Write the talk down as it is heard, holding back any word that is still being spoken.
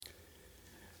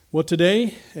Well,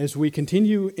 today, as we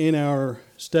continue in our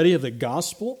study of the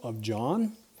Gospel of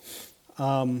John,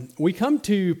 we come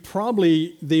to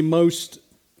probably the most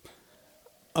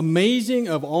amazing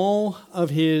of all of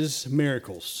his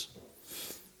miracles.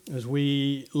 As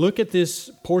we look at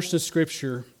this portion of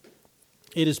Scripture,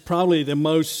 it is probably the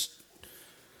most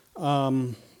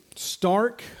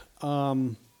stark,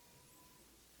 the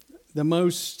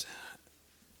most,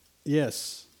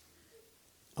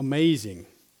 amazing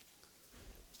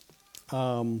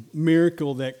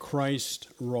miracle that Christ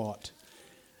wrought.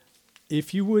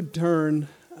 If you would turn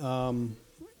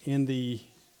in the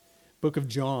book of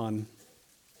John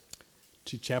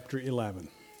to chapter 11.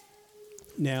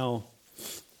 Now,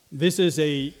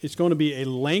 it's going to be a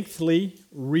lengthy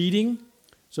reading,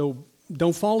 so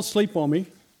don't fall asleep on me,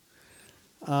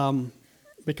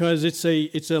 because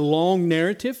it's a long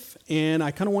narrative, and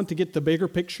I kind of want to get the bigger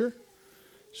picture.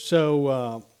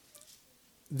 So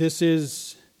this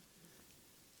is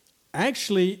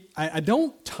actually, I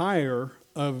don't tire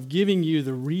of giving you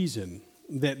the reason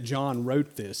that John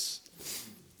wrote this.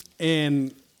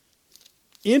 And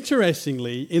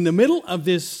interestingly, in the middle of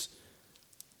this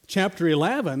chapter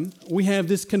 11, we have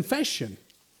this confession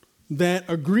that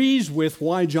agrees with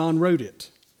why John wrote it.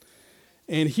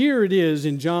 And here it is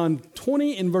in John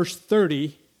 20 and verse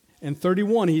 30 and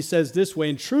 31, he says this way,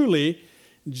 "And truly,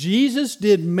 Jesus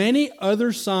did many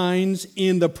other signs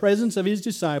in the presence of his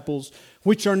disciples,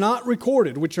 which are not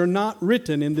recorded, which are not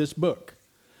written in this book.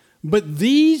 But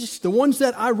these, the ones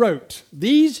that I wrote,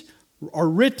 these are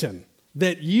written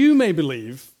that you may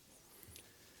believe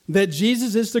that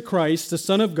Jesus is the Christ, the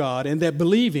Son of God, and that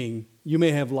believing you may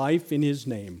have life in his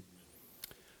name."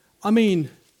 I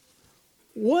mean,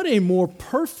 what a more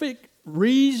perfect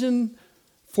reason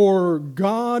for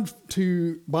God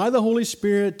to, by the Holy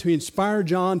Spirit, to inspire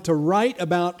John to write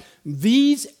about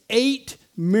these 8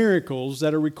 miracles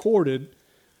that are recorded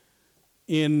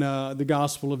in the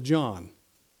Gospel of John.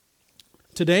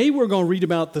 Today we're going to read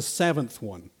about the 7th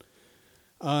one.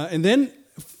 And then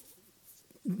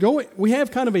we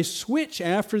have kind of a switch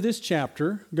after this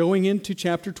chapter, going into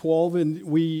chapter 12, and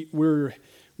we're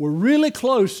really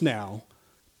close now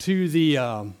to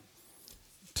the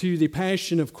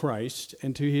Passion of Christ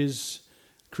and to his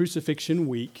crucifixion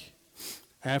week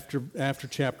after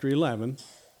chapter 11.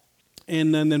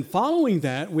 And then following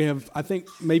that, we have, I think,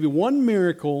 maybe one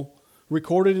miracle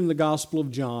recorded in the Gospel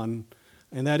of John,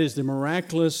 and that is the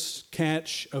miraculous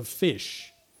catch of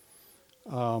fish.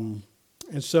 But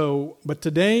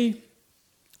today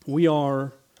we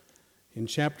are in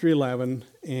chapter 11,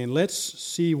 and let's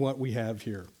see what we have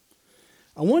here.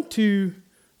 I want to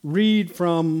read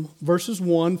from verses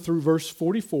 1 through verse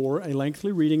 44, a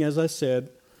lengthy reading, as I said,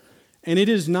 and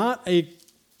it's not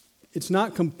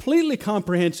completely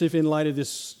comprehensive in light of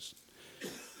this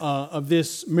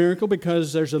miracle,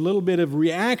 because there's a little bit of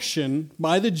reaction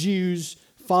by the Jews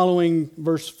following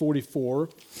verse 44.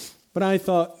 But I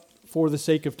thought, for the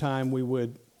sake of time, we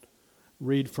would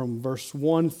read from verse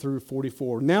 1 through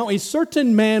 44. "Now a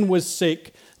certain man was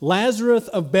sick, Lazarus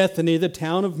of Bethany, the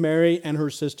town of Mary and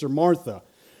her sister Martha.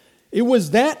 It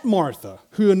was that Martha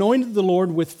who anointed the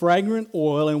Lord with fragrant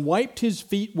oil and wiped his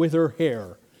feet with her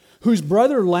hair, whose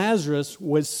brother Lazarus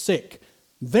was sick.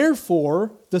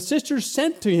 Therefore the sisters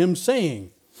sent to him,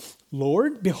 saying,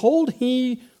 'Lord, behold,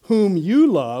 he whom you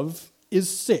love is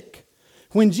sick.'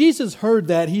 When Jesus heard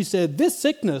that, he said, 'This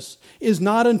sickness is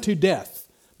not unto death,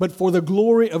 but for the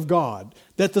glory of God,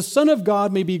 that the Son of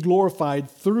God may be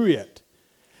glorified through it.'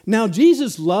 Now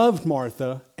Jesus loved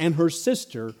Martha and her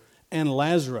sister and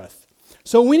Lazarus.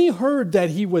 So when he heard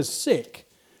that he was sick,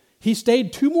 he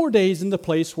stayed 2 more days in the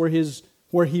place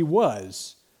where he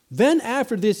was. Then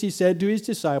after this he said to his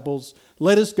disciples,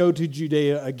 'Let us go to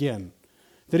Judea again.'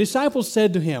 The disciples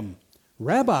said to him,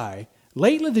 'Rabbi,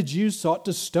 lately the Jews sought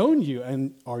to stone you,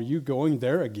 and are you going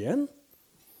there again?'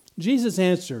 Jesus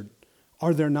answered,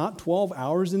 'Are there not 12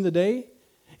 hours in the day?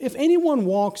 If anyone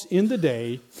walks in the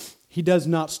day, he does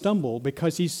not stumble,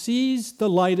 because he sees the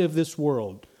light of this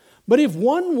world. But if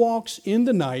one walks in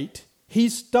the night, he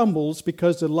stumbles,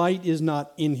 because the light is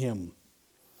not in him.'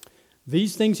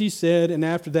 These things he said, and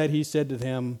after that he said to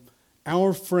them,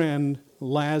 'Our friend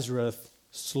Lazarus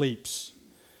sleeps,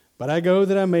 but I go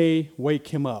that I may wake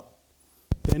him up.'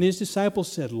 Then his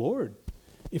disciples said, 'Lord,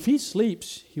 if he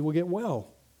sleeps, he will get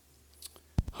well.'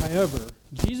 However,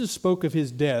 Jesus spoke of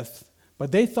his death,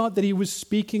 but they thought that he was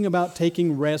speaking about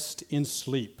taking rest in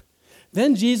sleep.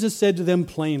 Then Jesus said to them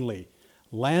plainly,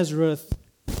 'Lazarus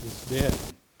is dead.'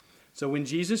 So when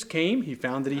Jesus came, he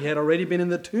found that he had already been in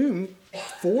the tomb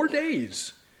 4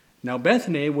 days. Now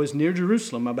Bethany was near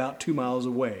Jerusalem, about 2 miles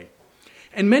away.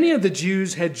 And many of the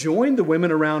Jews had joined the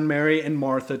women around Mary and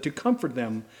Martha to comfort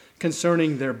them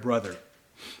concerning their brother.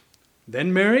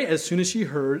 Then Martha, as soon as she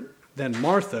heard that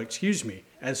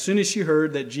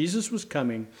Jesus was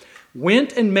coming,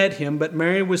 went and met him, but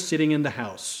Mary was sitting in the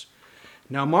house.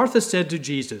 Now Martha said to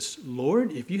Jesus,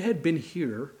 "Lord, if you had been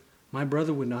here, my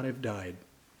brother would not have died.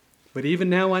 But even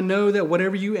now I know that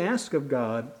whatever you ask of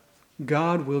God,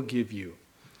 God will give you."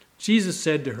 Jesus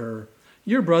said to her,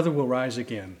 "Your brother will rise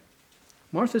again."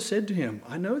 Martha said to him,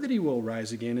 "I know that he will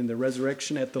rise again in the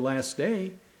resurrection at the last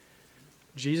day."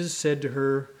 Jesus said to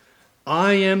her,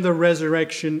 "I am the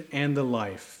resurrection and the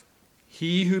life.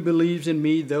 He who believes in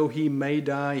me, though he may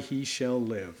die, he shall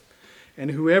live.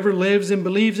 And whoever lives and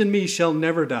believes in me shall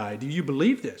never die. Do you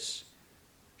believe this?"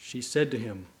 She said to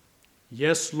him,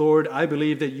 "Yes, Lord, I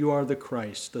believe that you are the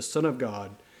Christ, the Son of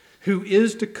God, who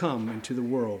is to come into the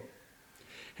world."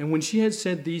 And when she had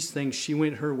said these things, she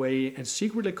went her way and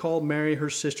secretly called Mary, her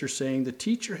sister, saying, "The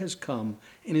teacher has come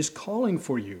and is calling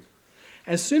for you."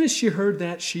 As soon as she heard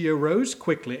that, she arose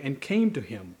quickly and came to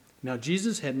him. Now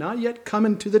Jesus had not yet come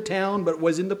into the town, but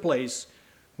was in the place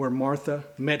where Martha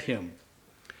met him.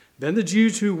 Then the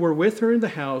Jews who were with her in the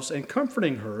house and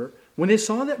comforting her, when they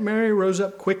saw that Mary rose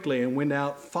up quickly and went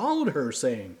out, followed her,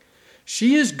 saying,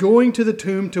 "She is going to the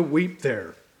tomb to weep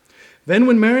there." Then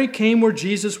when Mary came where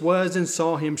Jesus was and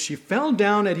saw him, she fell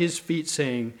down at his feet,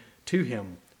 saying to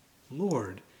him,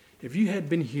 "Lord, if you had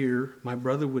been here, my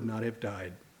brother would not have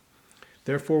died."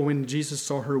 Therefore, when Jesus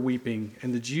saw her weeping,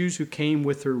 and the Jews who came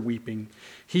with her weeping,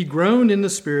 he groaned in the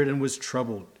spirit and was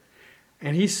troubled.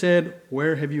 And he said,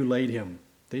 "Where have you laid him?"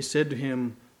 They said to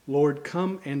him, "Lord,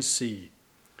 come and see."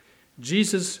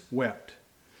 Jesus wept.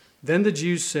 Then the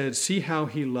Jews said, "See how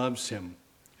he loves him."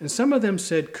 And some of them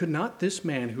said, "Could not this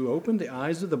man who opened the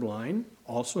eyes of the blind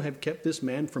also have kept this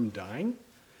man from dying?"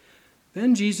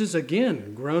 Then Jesus,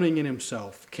 again groaning in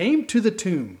himself, came to the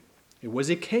tomb. It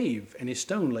was a cave, and a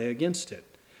stone lay against it.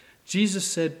 Jesus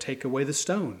said, "Take away the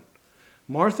stone."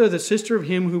 Martha, the sister of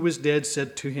him who was dead,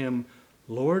 said to him,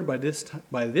 "Lord, by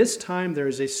this time there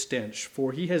is a stench,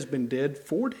 for he has been dead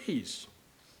 4 days."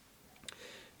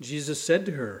 Jesus said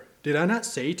to her, "Did I not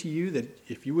say to you that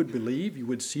if you would believe, you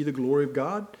would see the glory of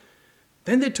God?"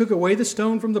 Then they took away the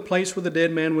stone from the place where the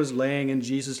dead man was laying, and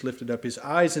Jesus lifted up his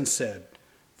eyes and said,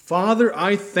 "Father,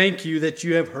 I thank you that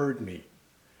you have heard me.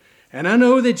 And I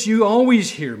know that you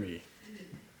always hear me.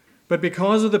 But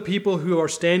because of the people who are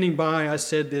standing by, I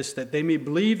said this, that they may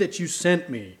believe that you sent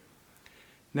me."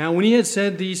 Now when he had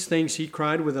said these things, he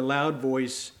cried with a loud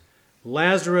voice,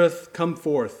 "Lazarus, come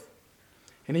forth."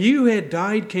 And he who had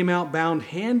died came out bound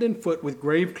hand and foot with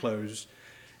grave clothes,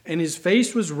 and his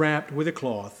face was wrapped with a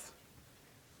cloth.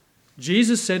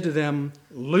 Jesus said to them,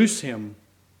 "Loose him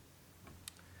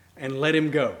and let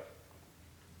him go."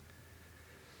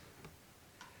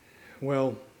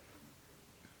 Well,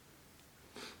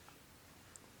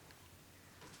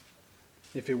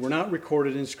 if it were not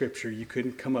recorded in Scripture, you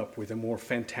couldn't come up with a more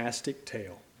fantastic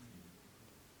tale.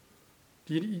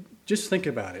 Just think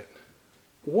about it.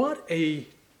 What a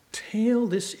tale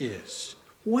this is.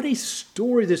 What a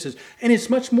story this is. And it's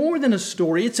much more than a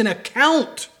story. It's an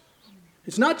account.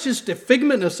 It's not just a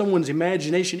figment of someone's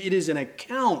imagination. It is an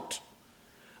account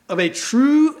of a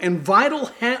true and vital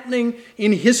happening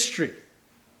in history.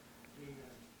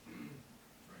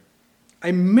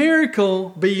 A miracle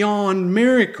beyond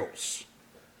miracles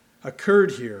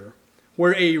occurred here,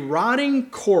 where a rotting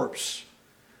corpse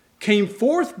came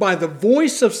forth by the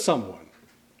voice of someone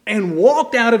and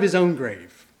walked out of his own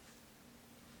grave.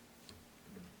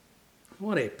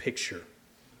 What a picture.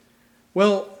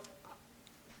 Well,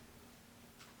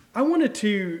 I want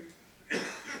to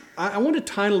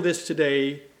title this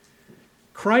today,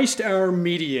 Christ Our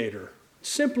Mediator.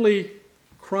 Simply,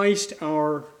 Christ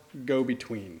Our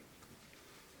Go-Between.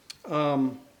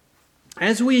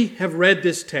 As we have read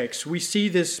this text, we see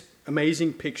this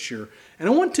amazing picture. And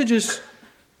I want to just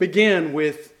begin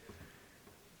with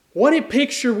what a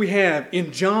picture we have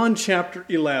in John chapter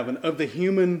 11 of the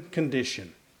human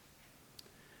condition.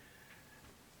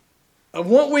 Of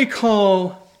what we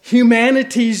call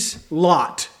humanity's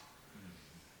lot.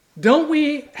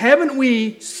 Haven't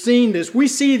we seen this? We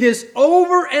see this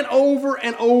over and over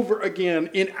and over again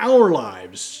in our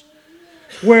lives,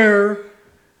 where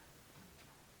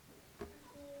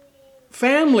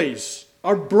families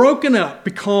are broken up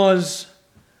because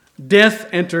death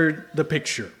entered the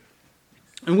picture.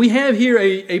 And we have here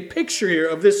a picture here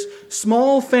of this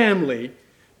small family,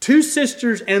 2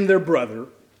 sisters and their brother.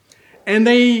 And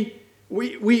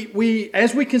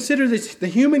as we consider this, the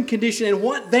human condition and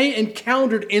what they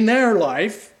encountered in their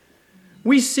life,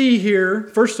 we see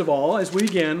here, first of all, as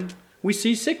we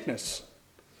see sickness.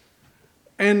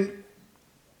 And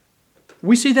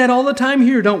we see that all the time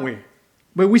here, don't we?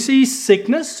 But we see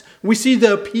sickness. We see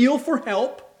the appeal for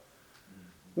help.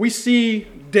 We see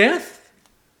death.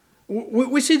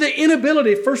 We see the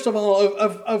inability, first of all,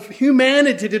 of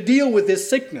humanity to deal with this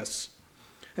sickness.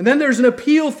 And then there's an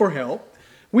appeal for help.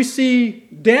 We see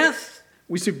death.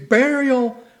 We see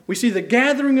burial. We see the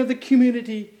gathering of the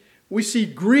community. We see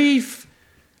grief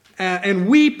and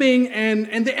weeping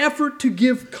and the effort to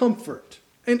give comfort.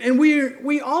 And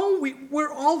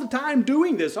we're all the time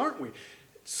doing this, aren't we?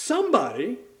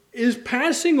 Somebody is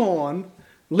passing on,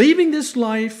 leaving this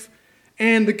life,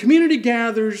 and the community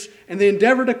gathers and they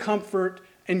endeavor to comfort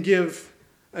and give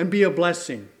and be a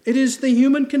blessing. It is the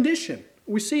human condition.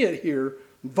 We see it here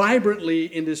vibrantly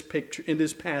in this picture, in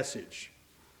this passage.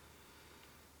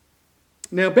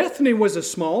 Now, Bethany was a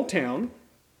small town,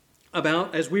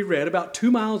 as we read, about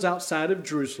 2 miles outside of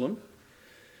Jerusalem.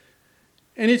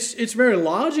 And it's very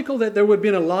logical that there would have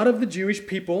been a lot of the Jewish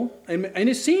people. And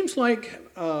it seems like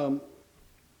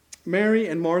Mary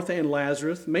and Martha and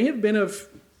Lazarus may have been of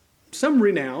some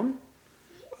renown.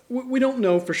 We don't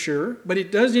know for sure, but it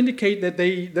does indicate that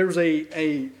there was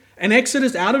an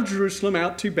exodus out of Jerusalem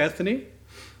out to Bethany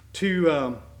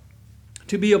to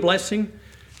be a blessing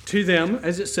to them,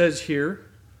 as it says here.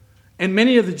 And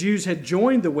many of the Jews had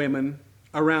joined the women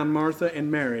around Martha and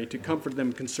Mary to comfort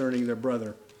them concerning their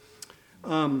brother.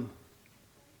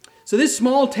 So this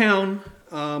small town,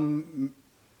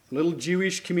 little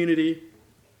Jewish community,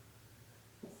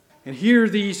 and here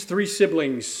these three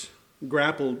siblings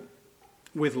grappled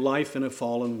with life in a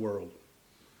fallen world.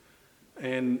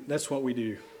 And that's what we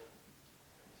do.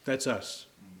 That's us.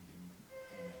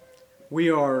 We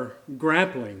are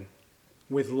grappling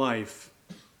with life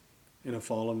in a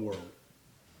fallen world.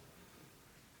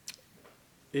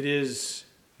 It is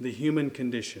the human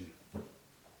condition.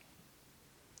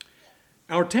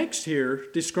 Our text here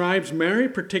describes Mary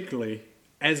particularly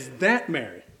as that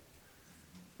Mary,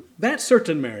 that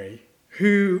certain Mary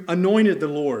who anointed the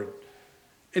Lord.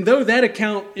 And though that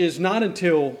account is not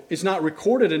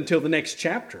recorded until the next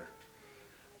chapter.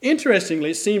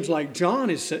 Interestingly, it seems like John,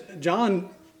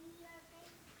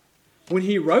 when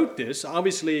he wrote this,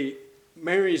 obviously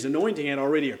Mary's anointing had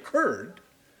already occurred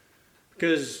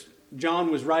because John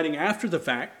was writing after the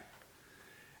fact.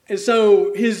 And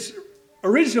so his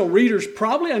original readers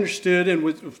probably understood and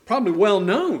was probably well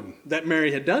known that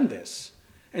Mary had done this.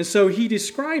 And so he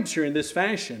describes her in this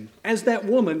fashion as that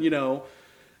woman,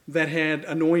 that had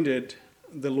anointed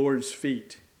the Lord's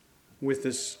feet with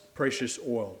this precious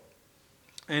oil.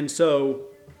 And so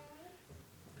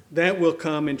that will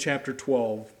come in chapter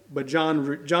 12. But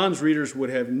John's readers would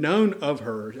have known of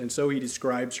her, and so he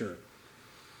describes her.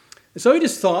 And so he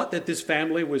just thought that this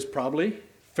family was probably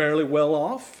fairly well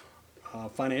off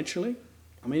financially.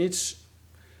 I mean, it's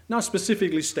not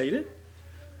specifically stated,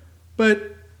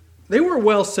 but they were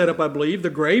well set up, I believe. The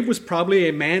grave was probably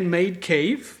a man-made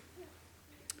cave.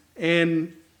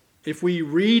 And if we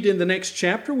read in the next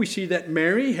chapter, we see that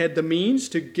Mary had the means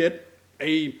to get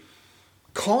a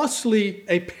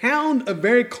pound of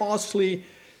very costly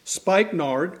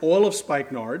spikenard, oil of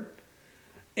spikenard.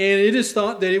 And it is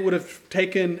thought that it would have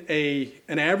taken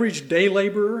an average day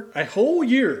laborer a whole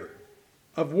year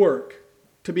of work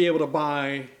to be able to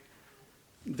buy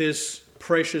this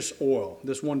precious oil,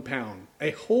 this 1 pound. A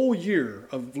whole year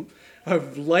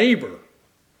of labor.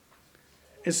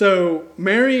 And so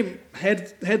Mary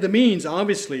had the means,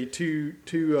 obviously,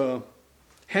 to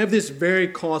have this very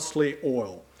costly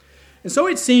oil. And so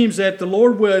it seems that the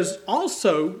Lord was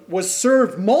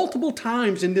served multiple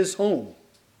times in this home.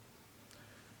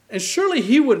 And surely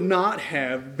he would not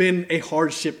have been a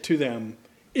hardship to them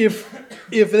if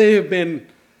it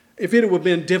would have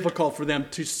been difficult for them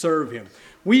to serve him.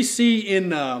 We see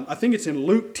in, I think it's in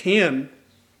Luke 10,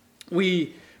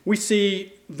 we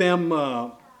see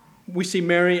them, we see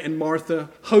Mary and Martha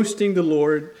hosting the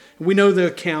Lord. We know the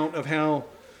account of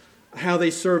how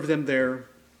they served them there.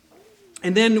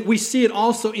 And then we see it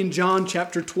also in John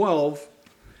chapter 12,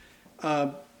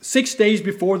 6 days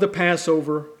before the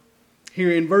Passover.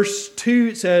 Here in verse 2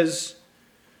 it says,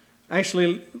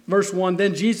 actually verse 1,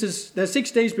 then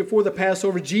 6 days before the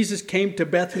Passover, Jesus came to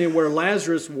Bethany where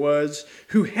Lazarus was,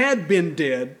 who had been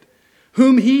dead,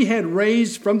 whom he had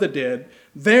raised from the dead.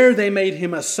 There they made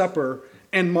him a supper,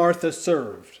 and Martha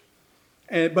served.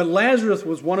 But Lazarus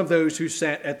was one of those who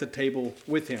sat at the table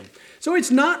with him. So it's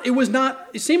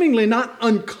seemingly not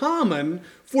uncommon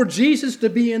for Jesus to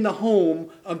be in the home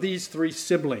of these three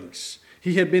siblings.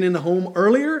 He had been in the home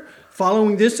earlier.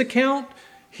 Following this account,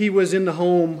 he was in the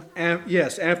home,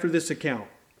 after this account.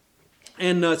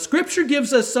 And Scripture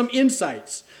gives us some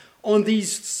insights on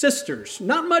these sisters.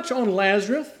 Not much on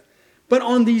Lazarus, but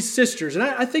on these sisters. And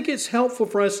I think it's helpful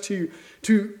for us to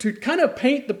kind of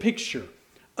paint the picture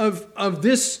of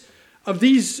these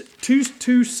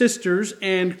two sisters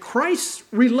and Christ's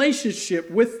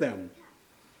relationship with them.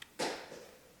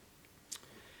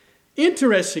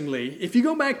 Interestingly, if you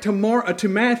go back to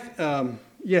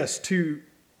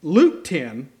Luke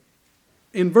 10,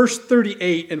 in verse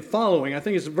 38 and following, I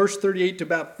think it's verse 38 to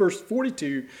about verse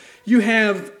 42, you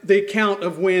have the account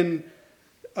of when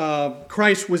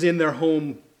Christ was in their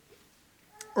home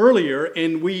earlier,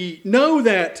 and we know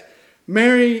that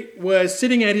Mary was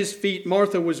sitting at his feet.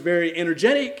 Martha was very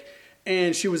energetic,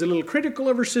 and she was a little critical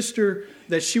of her sister,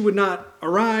 that she would not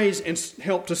arise and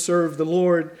help to serve the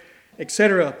Lord,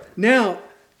 etc. Now,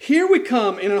 here we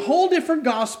come in a whole different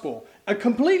gospel, a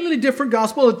completely different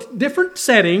gospel, a different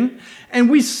setting, and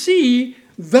we see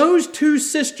those two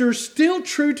sisters still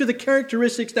true to the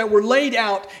characteristics that were laid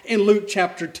out in Luke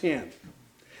chapter 10.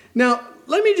 Now,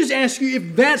 let me just ask you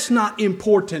if that's not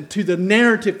important to the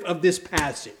narrative of this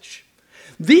passage.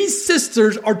 These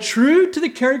sisters are true to the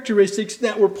characteristics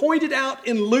that were pointed out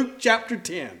in Luke chapter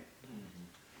 10.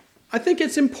 I think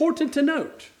it's important to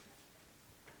note.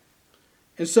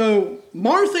 And so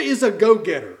Martha is a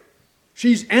go-getter.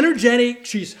 She's energetic,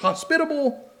 she's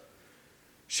hospitable,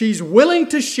 she's willing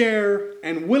to share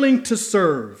and willing to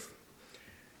serve.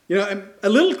 You know, I'm a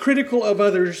little critical of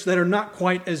others that are not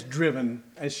quite as driven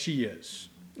as she is.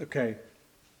 Okay.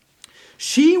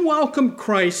 She welcomed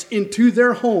Christ into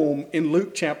their home in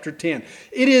Luke chapter 10.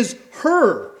 It is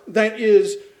her that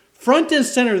is front and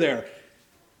center there.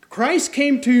 Christ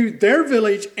came to their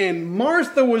village, and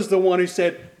Martha was the one who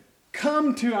said,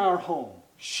 "Come to our home."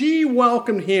 She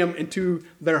welcomed him into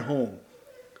their home.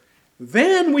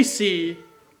 Then we see,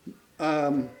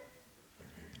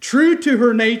 true to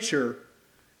her nature,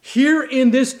 here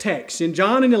in this text, in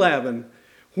John 11,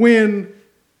 when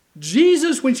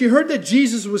she heard that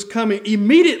Jesus was coming,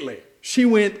 immediately she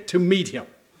went to meet him.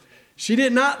 She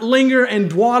did not linger and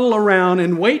dawdle around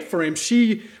and wait for him.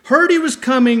 She heard he was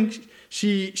coming.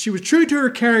 She was true to her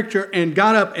character and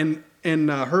got up and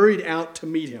hurried out to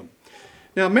meet him.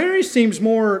 Now, Mary seems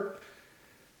more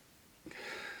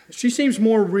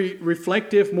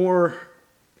reflective, more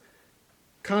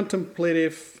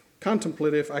contemplative,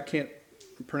 I can't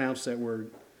pronounce that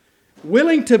word,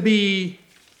 willing to be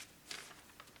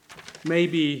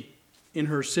maybe in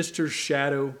her sister's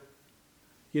shadow,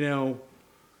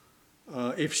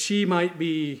 if she might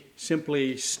be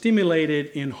simply stimulated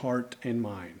in heart and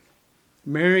mind.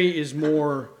 Mary is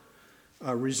more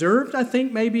reserved, I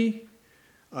think, maybe.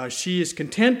 She is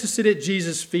content to sit at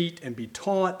Jesus' feet and be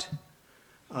taught.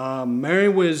 Mary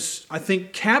was, I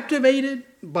think, captivated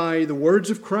by the words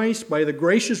of Christ, by the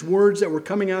gracious words that were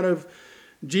coming out of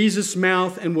Jesus'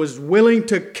 mouth, and was willing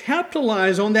to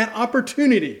capitalize on that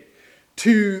opportunity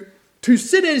to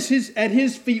sit at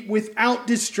his feet without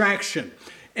distraction.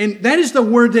 And that is the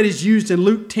word that is used in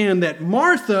Luke 10, that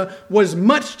Martha was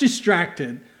much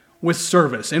distracted with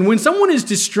service. And when someone is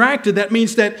distracted, that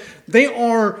means that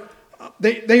they're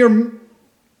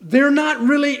not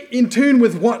really in tune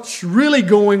with what's really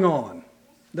going on.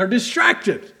 They're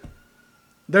distracted.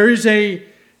 There's a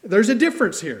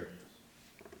difference here.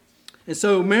 And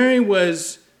so Mary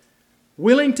was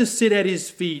willing to sit at his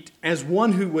feet as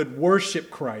one who would worship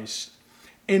Christ.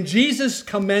 And Jesus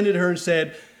commended her and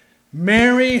said,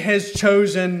 "Mary has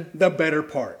chosen the better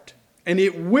part, and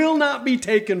it will not be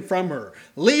taken from her.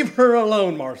 Leave her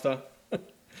alone, Martha.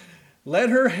 Let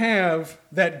her have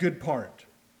that good part."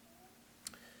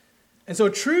 And so,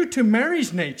 true to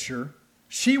Mary's nature,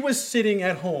 she was sitting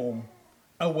at home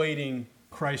awaiting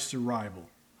Christ's arrival.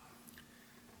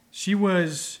 She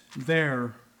was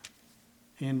there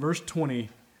in verse 20.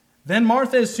 Then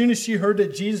Martha, as soon as she heard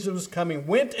that Jesus was coming,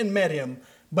 went and met him,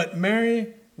 but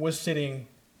Mary was sitting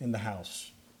in the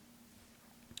house.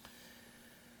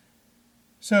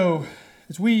 So,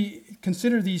 as we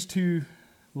consider these two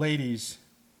ladies,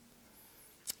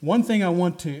 one thing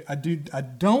I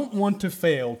don't want to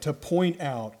fail to point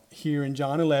out here in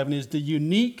John 11 is the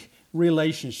unique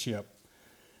relationship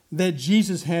that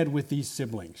Jesus had with these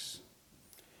siblings.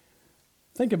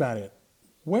 Think about it.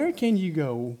 Where can you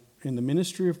go in the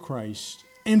ministry of Christ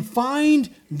and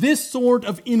find this sort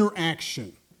of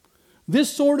interaction, this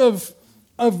sort of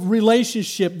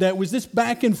relationship that was this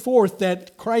back and forth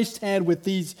that Christ had with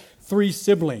these three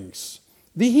siblings?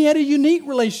 He had a unique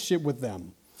relationship with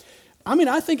them. I mean,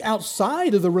 I think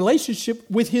outside of the relationship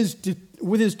with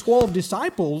his 12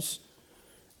 disciples,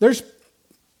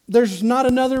 there's not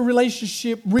another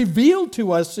relationship revealed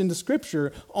to us in the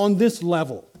Scripture on this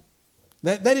level.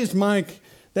 That is my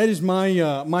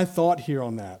thought here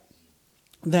on that.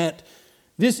 that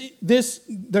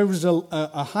there was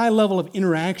a high level of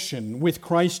interaction with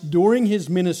Christ during his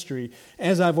ministry,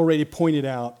 as I've already pointed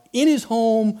out, in his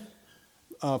home,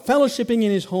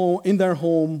 fellowshipping in their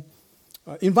home,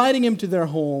 inviting him to their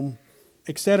home,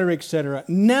 etc., etc.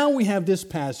 Now we have this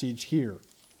passage here.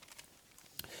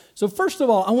 So first of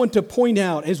all, I want to point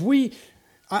out,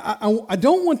 I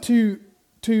don't want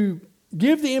to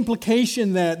give the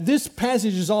implication that this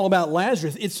passage is all about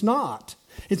Lazarus. It's not.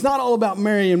 It's not all about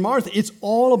Mary and Martha. It's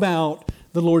all about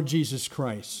the Lord Jesus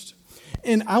Christ.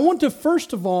 And I want to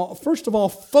first of all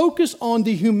focus on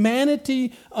the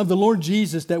humanity of the Lord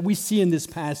Jesus that we see in this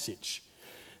passage.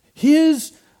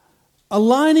 His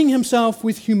aligning himself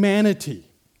with humanity.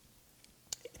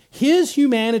 His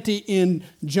humanity in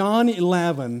John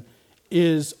 11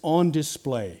 is on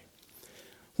display.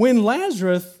 When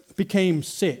Lazarus became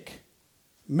sick,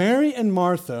 Mary and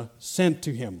Martha sent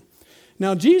to him.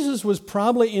 Now, Jesus was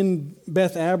probably in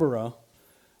Bethabara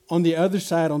on the other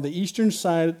side, on the eastern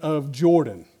side of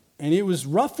Jordan. And it was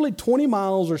roughly 20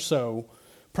 miles or so,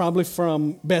 probably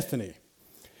from Bethany.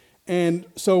 And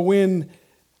so when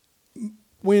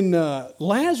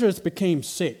Lazarus became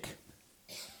sick,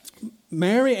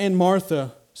 Mary and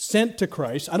Martha sent to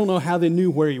Christ. I don't know how they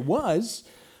knew where he was,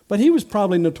 but he was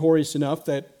probably notorious enough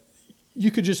that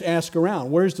you could just ask around,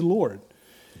 where's the Lord?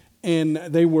 And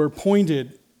they were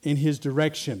pointed in his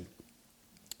direction.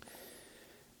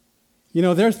 You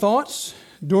know, their thoughts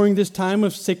during this time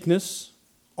of sickness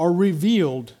are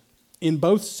revealed in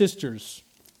both sisters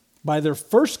by their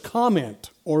first comment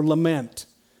or lament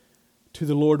to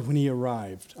the Lord when he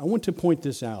arrived. I want to point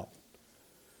this out.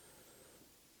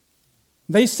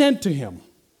 They sent to him.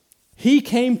 He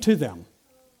came to them.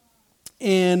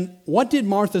 And what did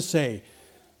Martha say?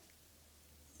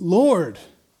 Lord,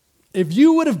 if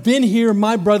you would have been here,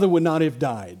 my brother would not have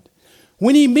died.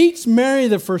 When he meets Mary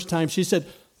the first time, she said,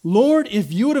 Lord,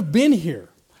 if you would have been here,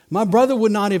 my brother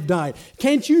would not have died.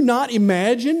 Can't you not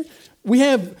imagine? We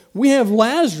have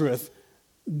Lazarus,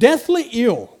 deathly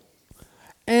ill.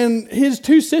 And his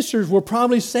two sisters were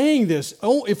probably saying this,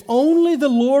 oh, if only the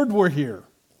Lord were here.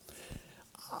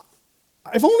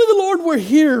 If only the Lord were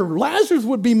here, Lazarus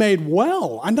would be made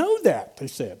well. I know that, they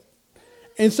said.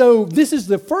 And so this is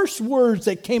the first words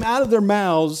that came out of their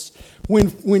mouths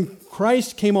when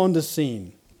Christ came on the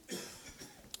scene.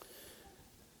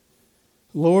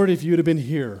 Lord, if you'd have been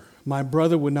here, my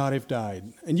brother would not have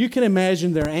died. And you can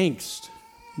imagine their angst,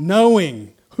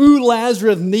 knowing who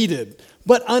Lazarus needed,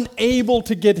 but unable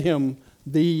to get him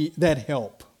that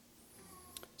help.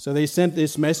 So they sent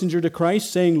this messenger to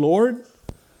Christ saying, Lord,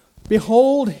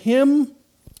 behold him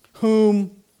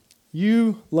whom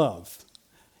you love.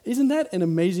 Isn't that an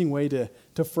amazing way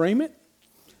to frame it?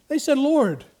 They said,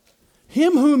 Lord,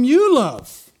 him whom you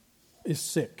love is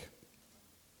sick.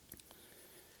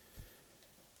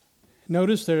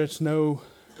 Notice there's no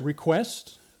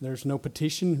request. There's no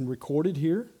petition recorded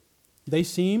here. They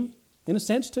seem, in a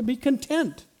sense, to be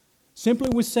content. Simply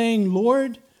with saying,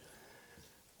 Lord,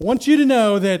 I want you to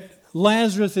know that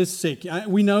Lazarus is sick.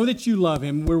 We know that you love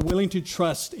him. We're willing to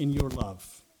trust in your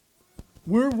love.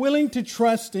 We're willing to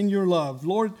trust in your love.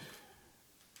 Lord,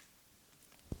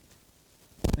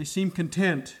 they seem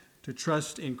content to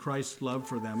trust in Christ's love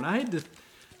for them. And I had to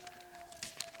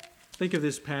think of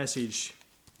this passage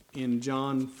in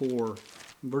John 4,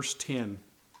 verse 10.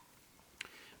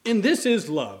 And this is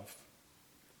love.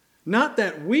 Not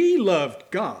that we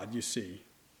loved God, you see,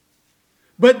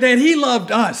 but that he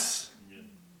loved us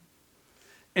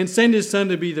and sent his Son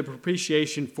to be the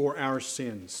propitiation for our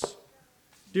sins.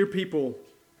 Dear people,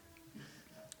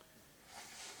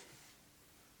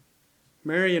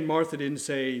 Mary and Martha didn't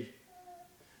say,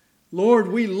 Lord,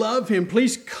 we love him.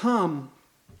 Please come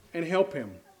and help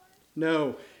him.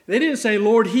 No, they didn't say,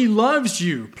 Lord, he loves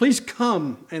you. Please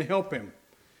come and help him.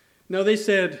 No, they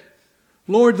said,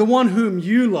 Lord, the one whom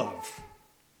you love,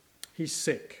 he's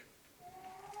sick.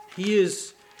 He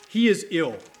is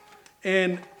ill.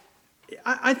 And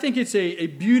I think it's a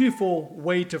beautiful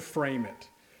way to frame it.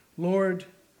 Lord,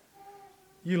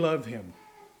 you love him.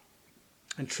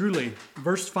 And truly,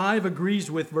 verse 5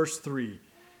 agrees with verse 3.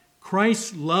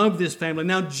 Christ loved this family.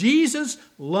 Now, Jesus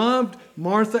loved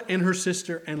Martha and her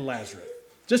sister and Lazarus.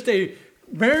 Just a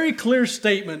very clear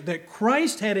statement that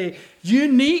Christ had a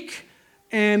unique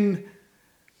and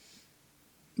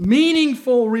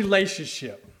meaningful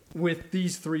relationship with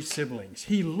these three siblings.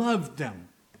 He loved them.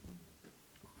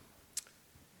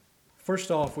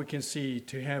 First off, we can see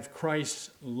to have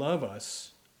Christ love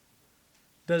us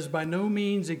does by no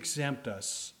means exempt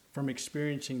us from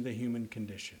experiencing the human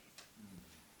condition.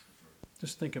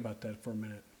 Just think about that for a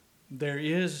minute. There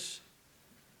is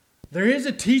There is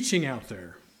a teaching out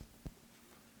there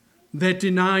that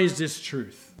denies this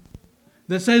truth,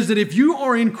 that says that if you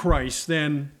are in Christ,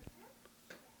 then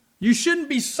you shouldn't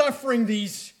be suffering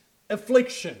these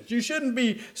afflictions. You shouldn't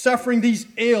be suffering these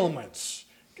ailments.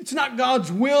 It's not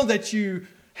God's will that you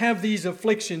have these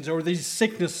afflictions or these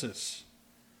sicknesses.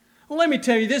 Well, let me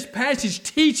tell you, this passage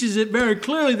teaches it very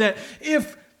clearly that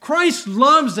if Christ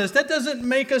loves us, that doesn't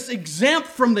make us exempt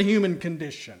from the human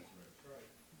condition.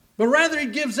 But rather,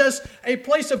 it gives us a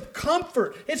place of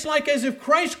comfort. It's like as if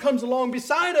Christ comes along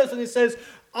beside us and He says,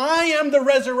 I am the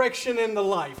resurrection and the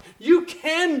life. You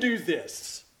can do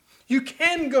this. You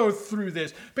can go through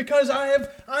this because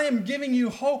I am giving you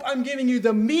hope. I'm giving you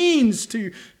the means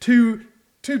to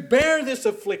bear this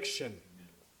affliction.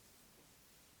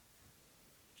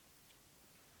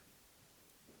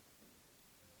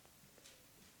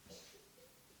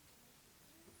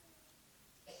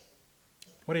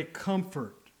 What a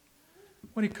comfort.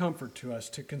 What a comfort to us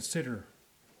to consider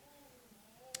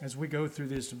as we go through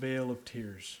this vale of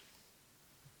tears.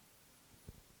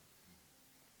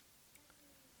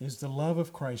 Is the love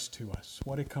of Christ to us.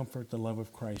 What a comfort the love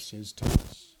of Christ is to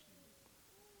us.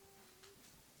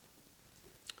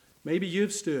 Maybe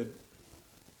you've stood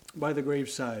by the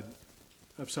graveside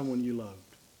of someone you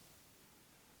loved.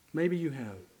 Maybe you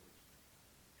have.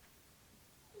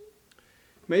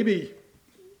 Maybe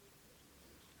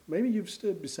you've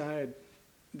stood beside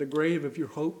the grave of your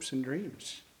hopes and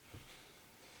dreams.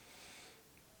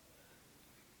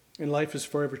 And life is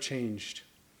forever changed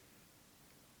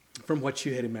from what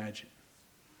you had imagined.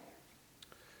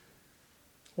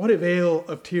 What a vale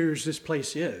of tears this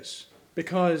place is.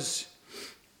 Because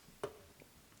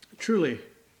truly,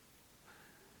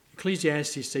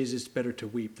 Ecclesiastes says it's better to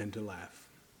weep than to laugh.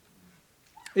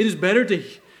 It is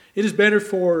better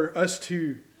for us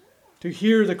to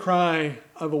hear the cry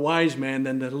of a wise man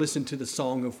than to listen to the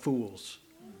song of fools.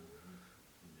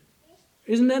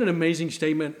 Isn't that an amazing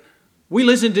statement? We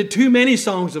listen to too many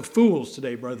songs of fools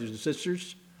today, brothers and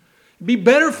sisters. It'd be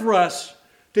better for us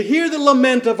to hear the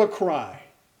lament of a cry.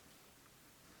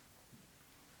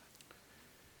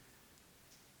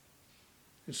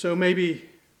 And so maybe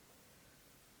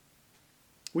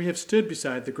we have stood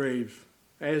beside the grave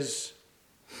as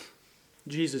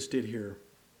Jesus did here.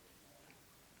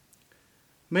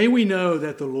 May we know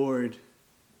that the Lord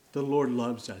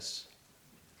loves us.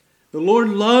 The Lord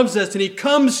loves us and He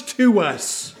comes to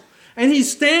us. And He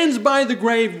stands by the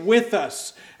grave with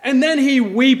us. And then He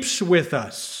weeps with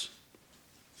us.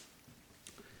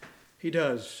 He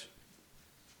does.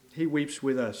 He weeps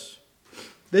with us.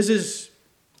 This is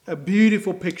a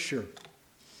beautiful picture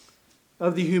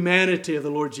of the humanity of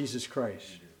the Lord Jesus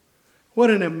Christ. What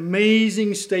an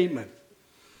amazing statement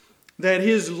that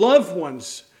His loved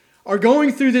ones are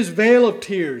going through this vale of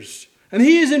tears. And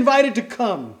He is invited to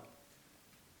come.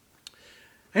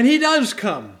 And He does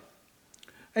come.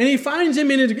 And He finds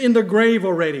him in the grave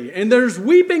already. And there's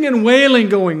weeping and wailing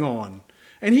going on.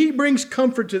 And He brings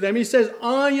comfort to them. He says,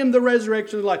 I am the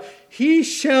resurrection and the life. He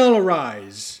shall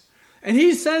arise. And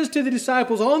He says to the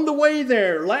disciples on the way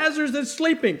there, Lazarus is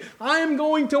sleeping. I am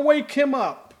going to wake him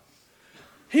up.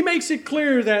 He makes it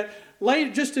clear that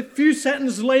just a few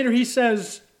sentences later He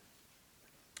says,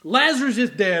 Lazarus is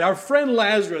dead. Our friend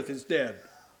Lazarus is dead.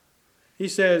 He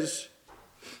says,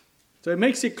 so it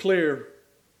makes it clear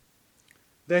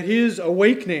that his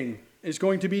awakening is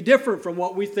going to be different from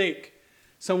what we think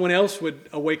someone else would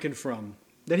awaken from.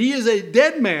 That he is a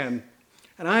dead man,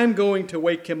 and I am going to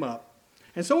wake him up.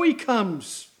 And so He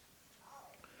comes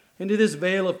into this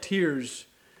vale of tears,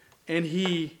 and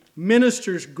He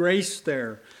ministers grace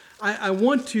there. I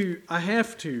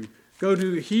have to go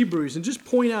to Hebrews and just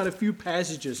point out a few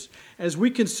passages as we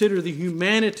consider the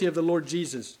humanity of the Lord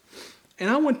Jesus. And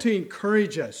I want to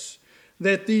encourage us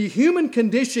that the human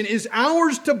condition is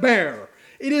ours to bear.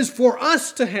 It is for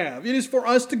us to have. It is for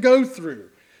us to go through.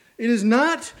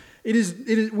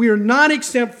 We are not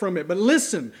exempt from it. But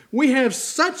listen, we have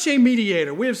such a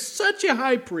mediator. We have such a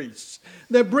high priest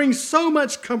that brings so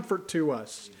much comfort to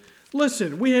us.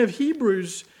 Listen, we have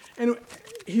Hebrews and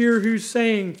here who's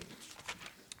saying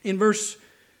in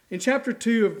chapter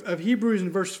 2 of Hebrews, in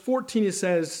verse 14, it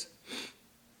says,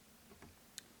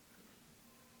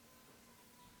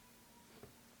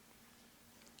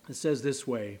 this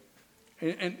way,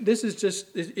 and this is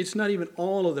just, it's not even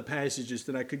all of the passages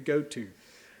that I could go to.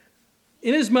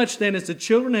 Inasmuch then as the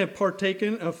children have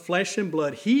partaken of flesh and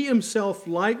blood, He Himself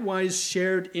likewise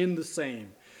shared in the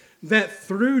same, that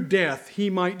through death He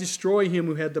might destroy him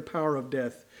who had the power of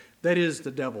death, that is,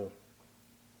 the devil.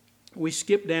 We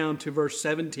skip down to verse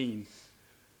 17.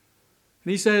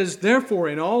 And He says, therefore,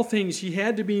 in all things He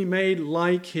had to be made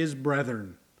like His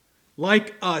brethren.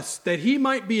 like us, that he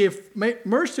might be a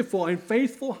merciful and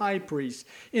faithful high priest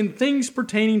in things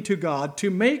pertaining to God,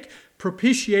 to make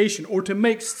propitiation or to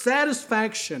make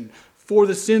satisfaction for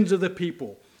the sins of the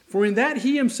people. For in that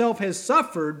he himself has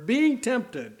suffered, being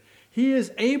tempted, he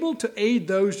is able to aid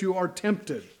those who are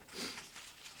tempted.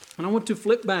 And I want to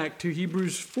flip back to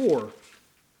Hebrews 4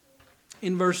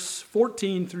 in verse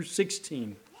 14 through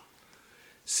 16.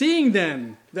 Seeing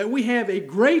then that we have a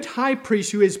great high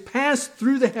priest who has passed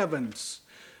through the heavens,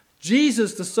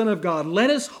 Jesus, the Son of God, let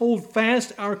us hold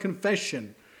fast our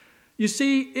confession. You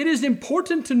see, it is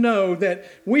important to know that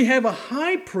we have a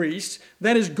high priest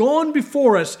that has gone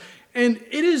before us. And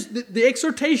it is the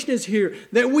exhortation is here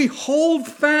that we hold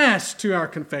fast to our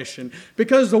confession,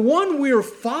 because the one we are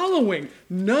following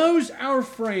knows our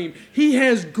frame. He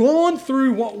has gone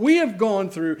through what we have gone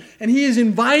through, and he is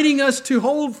inviting us to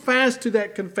hold fast to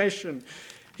that confession.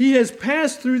 He has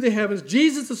passed through the heavens.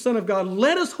 Jesus, the Son of God,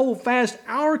 let us hold fast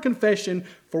our confession,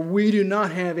 for we do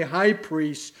not have a high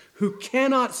priest who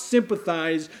cannot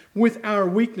sympathize with our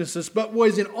weaknesses, but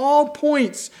was in all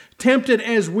points tempted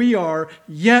as we are,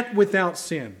 yet without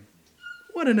sin.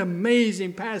 What an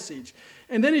amazing passage.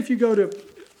 And then if you go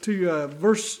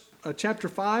to chapter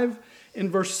 5 in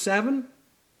verse 7,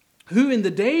 who in the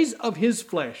days of his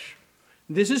flesh,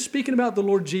 this is speaking about the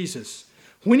Lord Jesus,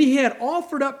 when he had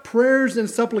offered up prayers and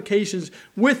supplications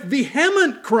with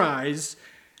vehement cries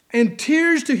and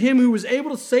tears to him who was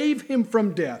able to save him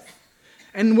from death,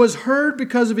 and was heard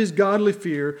because of his godly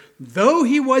fear, though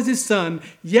he was his son,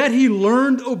 yet he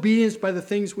learned obedience by the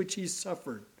things which he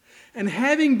suffered. And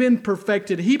having been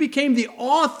perfected, he became the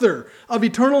author of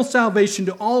eternal salvation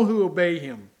to all who obey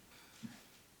him.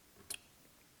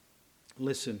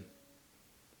 Listen.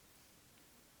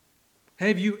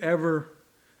 Have you ever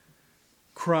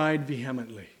cried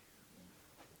vehemently?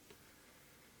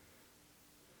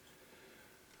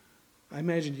 I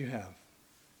imagine you have.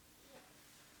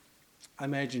 I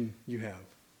imagine you have.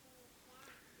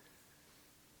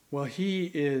 Well, he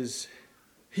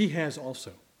has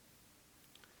also.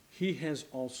 He has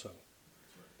also.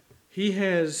 He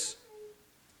has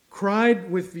cried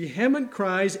with vehement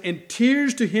cries and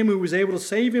tears to him who was able to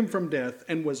save him from death,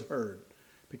 and was heard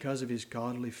because of his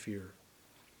godly fear.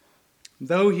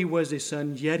 Though he was a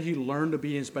son, yet he learned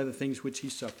obedience by the things which he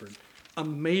suffered.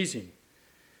 Amazing.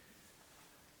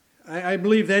 I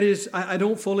believe that is, I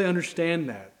don't fully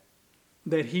understand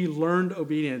that he learned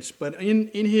obedience, but in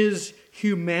his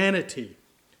humanity,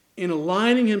 in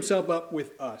aligning himself up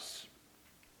with us,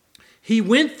 he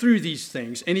went through these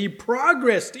things and he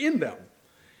progressed in them.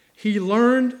 He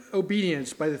learned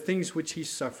obedience by the things which he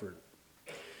suffered.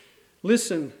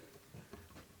 Listen,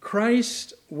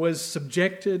 Christ was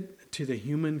subjected to the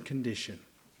human condition.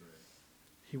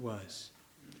 He was.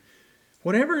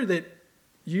 Whatever that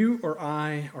you or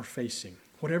I are facing,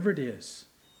 whatever it is,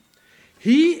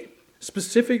 he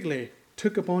specifically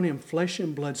took upon him flesh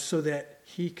and blood so that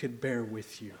he could bear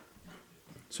with you,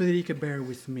 so that he could bear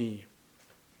with me.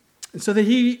 And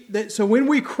so when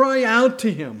we cry out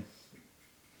to him,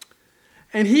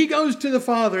 and he goes to the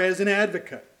Father as an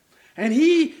advocate, and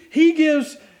he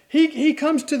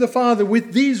comes to the Father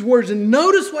with these words, and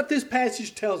notice what this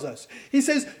passage tells us. He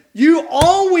says, "You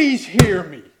always hear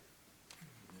me."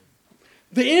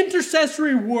 The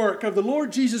intercessory work of the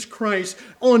Lord Jesus Christ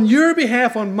on your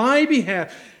behalf, on my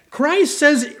behalf. Christ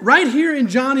says right here in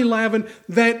John 11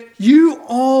 that you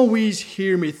always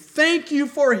hear me. Thank you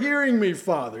for hearing me,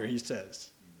 Father, he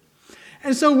says.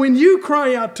 And so when you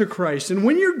cry out to Christ, and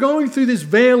when you're going through this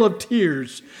vale of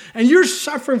tears, and you're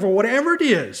suffering for whatever it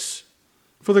is,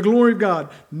 for the glory of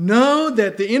God, know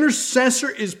that the intercessor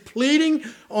is pleading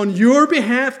on your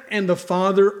behalf, and the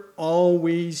Father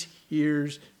always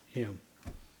hears him.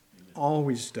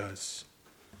 Always does.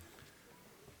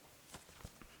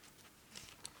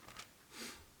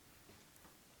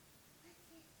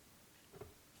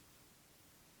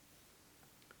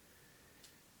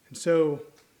 And so,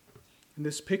 in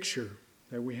this picture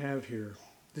that we have here,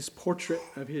 this portrait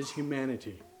of his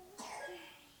humanity,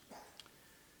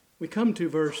 we come to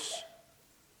verse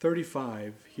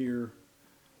 35 here,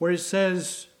 where it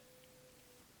says,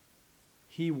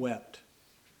 he wept.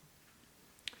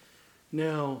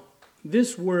 Now,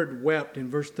 this word wept in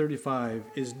verse 35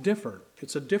 is different.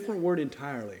 It's a different word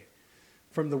entirely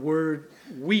from the word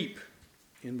weep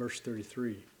in verse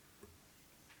 33.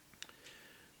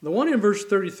 The one in verse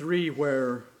 33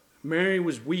 where Mary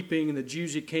was weeping and the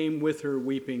Jews who came with her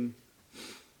weeping,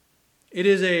 it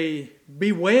is a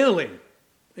bewailing.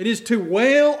 It is to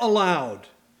wail aloud.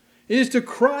 It is to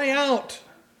cry out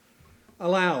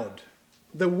aloud.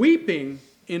 The weeping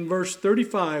in verse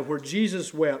 35 where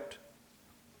Jesus wept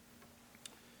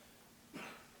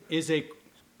is a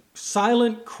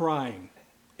silent crying.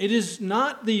 It is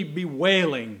not the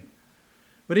bewailing,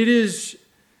 but it is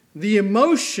the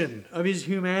emotion of his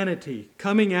humanity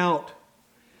coming out,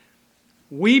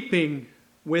 weeping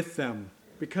with them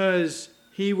because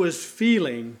he was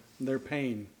feeling their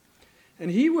pain.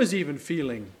 And he was even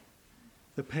feeling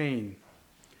the pain.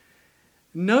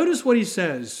 Notice what he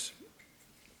says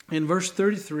in verse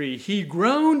 33. He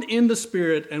groaned in the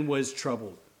spirit and was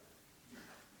troubled.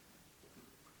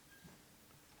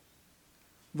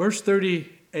 Verse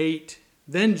 38,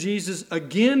 then Jesus,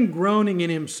 again groaning in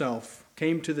himself,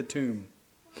 came to the tomb.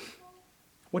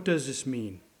 What does this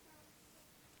mean?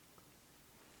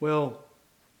 Well,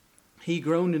 he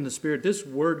groaned in the spirit. This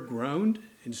word groaned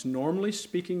is normally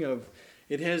speaking of,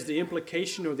 it has the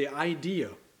implication or the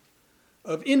idea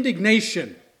of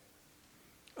indignation,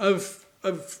 of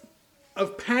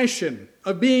passion,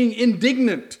 of being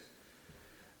indignant.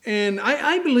 And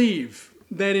I believe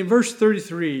that in verse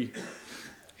 33,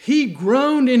 he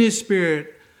groaned in his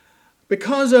spirit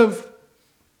because of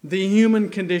the human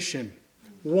condition.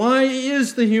 Why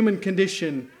is the human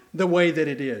condition the way that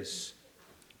it is?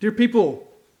 Dear people,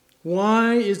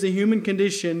 why is the human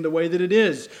condition the way that it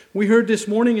is? We heard this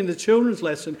morning in the children's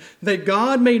lesson that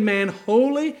God made man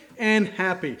holy and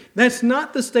happy. That's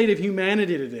not the state of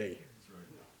humanity today.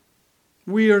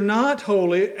 We are not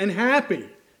holy and happy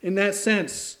in that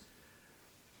sense.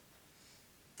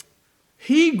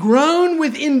 He groaned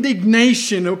with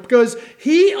indignation because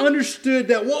he understood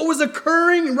that what was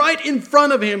occurring right in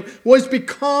front of him was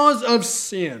because of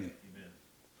sin. Amen.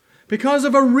 Because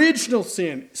of original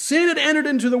sin. Sin had entered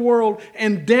into the world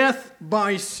and death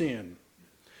by sin.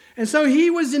 And so he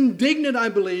was indignant, I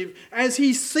believe, as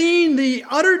he seen the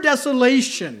utter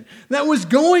desolation that was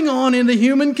going on in the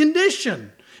human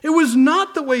condition. It was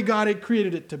not the way God had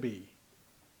created it to be.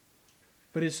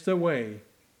 But it's the way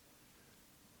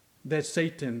that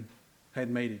Satan had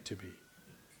made it to be.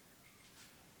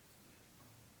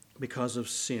 Because of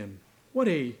sin. What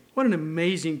an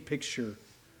amazing picture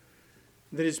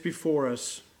that is before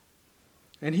us.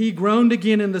 And he groaned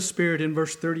again in the spirit in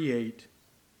verse 38.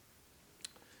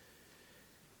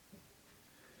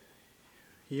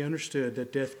 He understood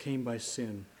that death came by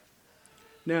sin.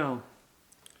 Now,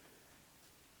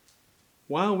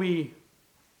 while we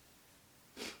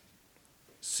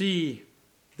see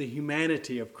the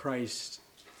humanity of Christ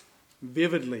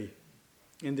vividly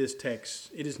in this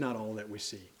text, it is not all that we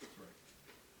see.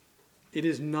 It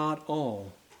is not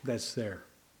all that's there.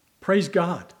 Praise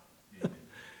God.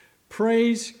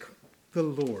 Praise the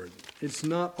Lord. It's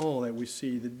not all that we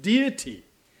see. The deity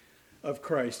of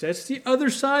Christ. That's the other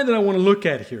side that I want to look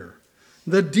at here.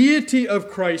 The deity of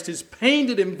Christ is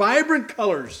painted in vibrant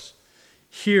colors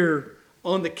here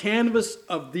on the canvas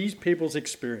of these people's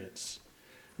experience.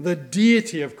 The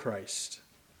deity of Christ.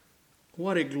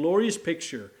 What a glorious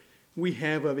picture we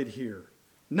have of it here.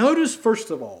 Notice,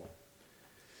 first of all,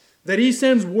 that he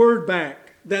sends word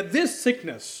back that this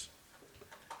sickness,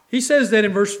 he says that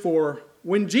in verse 4,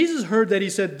 when Jesus heard that, he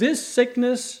said, this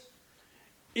sickness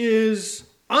is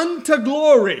unto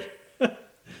glory,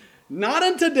 not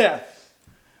unto death.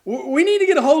 We need to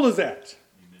get a hold of that.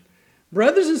 Amen.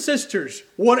 Brothers and sisters,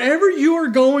 whatever you are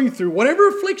going through, whatever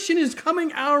affliction is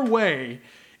coming our way,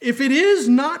 if it is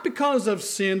not because of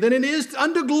sin, then it is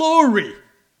unto glory.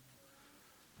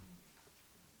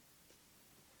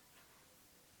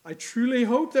 I truly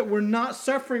hope that we're not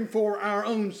suffering for our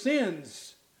own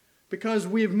sins because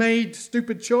we've made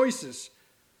stupid choices.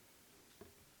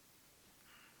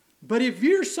 But if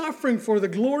you're suffering for the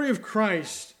glory of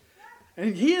Christ,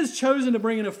 and he has chosen to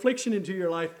bring an affliction into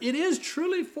your life, it is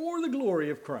truly for the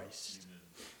glory of Christ.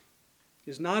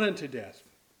 It's not unto death.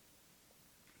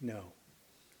 No.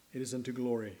 It is unto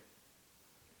glory.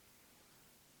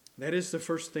 That is the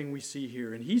first thing we see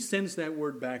here. And he sends that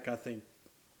word back, I think,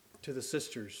 to the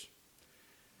sisters.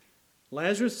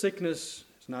 Lazarus' sickness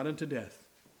is not unto death.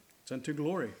 It's unto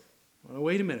glory. Well,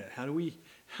 wait a minute. How do we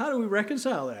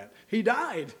reconcile that? He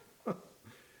died.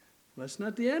 That's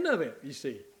not the end of it, you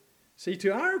see. See,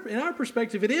 in our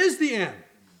perspective, it is the end.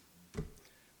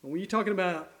 When you're talking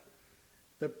about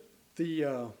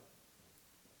the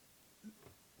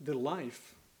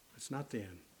life, it's not the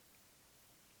end.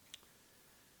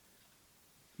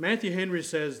 Matthew Henry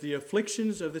says, the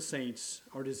afflictions of the saints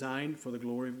are designed for the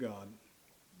glory of God.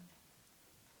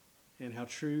 And how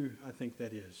true I think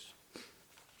that is.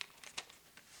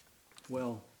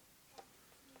 Well,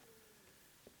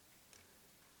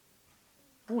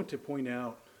 I want to point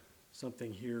out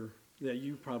something here that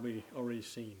you've probably already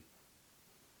seen.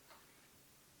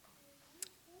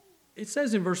 It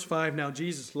says in verse 5, now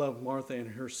Jesus loved Martha and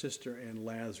her sister and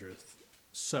Lazarus.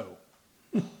 So,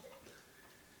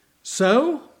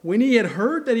 So, when he had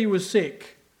heard that he was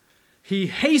sick, he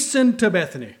hastened to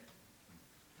Bethany.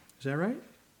 Is that right?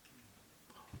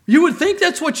 You would think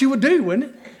that's what you would do,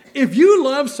 wouldn't it? If you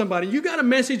love somebody, you got a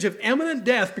message of imminent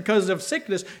death because of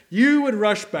sickness, you would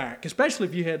rush back, especially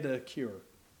if you had the cure.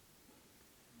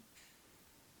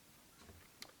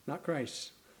 Not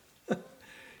Christ.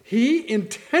 He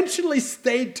intentionally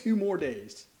stayed 2 more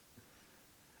days.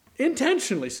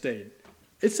 Intentionally stayed.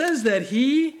 It says that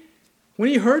when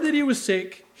he heard that he was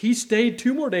sick, he stayed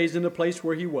 2 more days in the place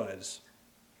where he was.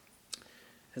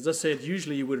 As I said,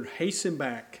 usually you would hasten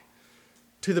back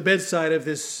to the bedside of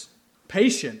this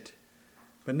patient,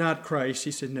 but not Christ.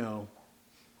 He said no.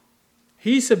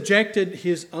 He subjected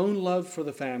his own love for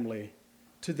the family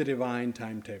to the divine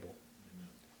timetable.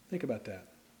 Think about that.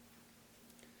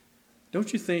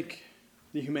 Don't you think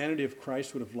the humanity of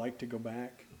Christ would have liked to go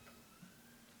back?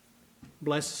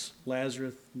 Bless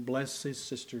Lazarus, bless his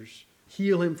sisters,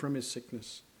 heal him from his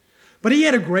sickness. But he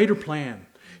had a greater plan.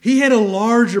 He had a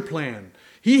larger plan.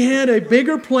 He had a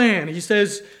bigger plan. He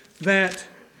says that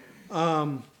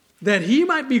he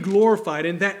might be glorified,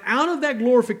 and that out of that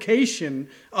glorification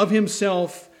of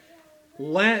himself,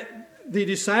 the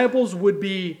disciples would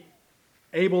be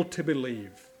able to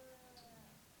believe.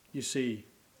 You see,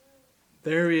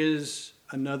 there is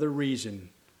another reason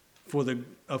for the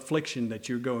affliction that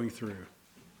you're going through.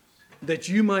 That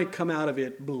you might come out of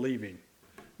it believing.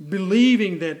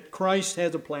 Believing that Christ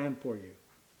has a plan for you.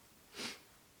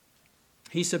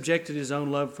 He subjected his own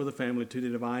love for the family to the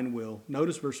divine will.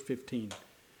 Notice verse 15.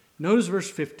 Notice verse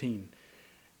 15.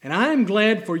 And I am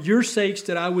glad for your sakes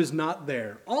that I was not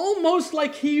there. Almost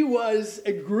like he was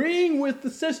agreeing with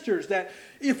the sisters that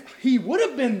if he would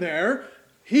have been there,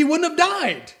 he wouldn't have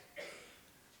died.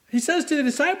 He says to the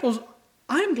disciples,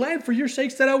 I am glad for your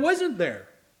sakes that I wasn't there.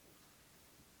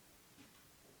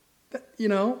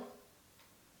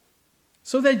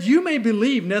 So that you may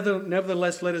believe,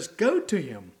 nevertheless let us go to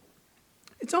him.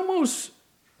 It's almost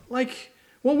like,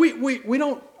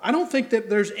 well, I don't think that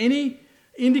there's any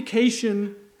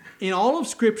indication in all of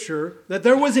Scripture that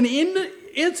there was an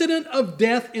incident of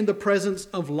death in the presence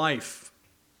of life.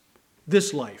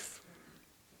 This life.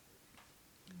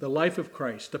 The life of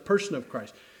Christ, the person of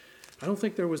Christ. I don't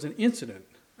think there was an incident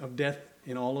of death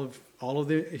in all of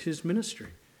his ministry,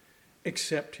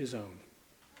 except his own.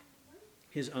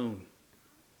 His own.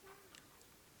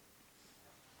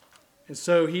 And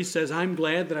so he says, I'm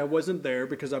glad that I wasn't there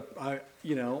because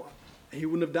he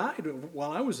wouldn't have died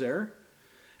while I was there.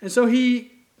 And so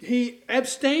he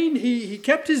abstained, he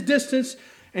kept his distance,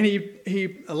 and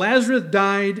Lazarus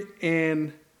died,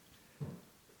 and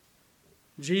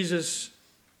Jesus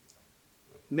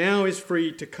now is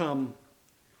free to come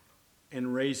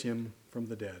and raise him from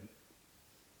the dead.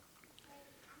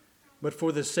 But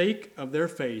for the sake of their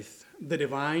faith, the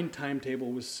divine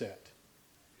timetable was set.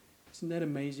 Isn't that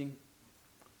amazing?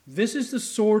 This is the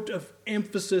sort of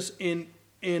emphasis in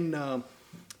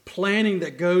planning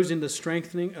that goes into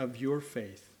strengthening of your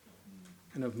faith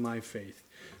and of my faith.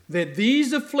 That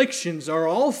these afflictions are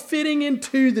all fitting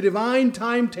into the divine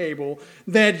timetable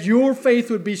that your faith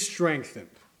would be strengthened.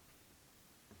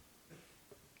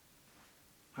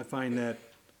 I find that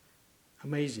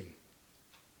amazing.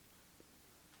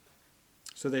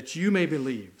 So that you may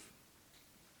believe.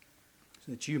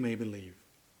 So that you may believe.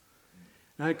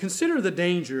 Now consider the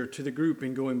danger to the group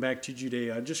in going back to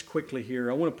Judea. Just quickly here,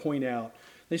 I want to point out.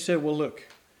 They said, well, look,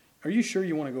 are you sure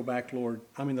you want to go back, Lord?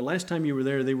 I mean, the last time you were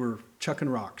there, they were chucking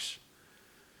rocks.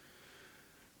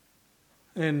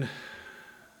 And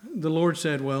the Lord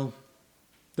said, well,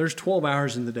 there's 12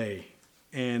 hours in the day.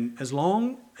 And as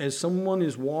long as someone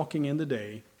is walking in the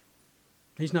day,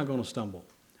 he's not going to stumble.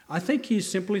 I think he's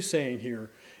simply saying here,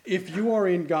 if you are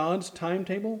in God's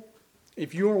timetable,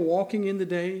 if you are walking in the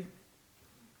day,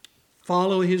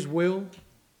 follow his will,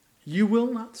 you will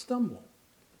not stumble.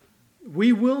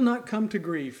 We will not come to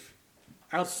grief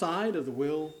outside of the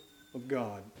will of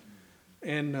God.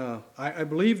 And I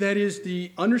believe that is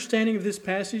the understanding of this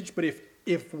passage. But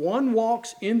if one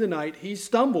walks in the night, he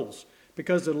stumbles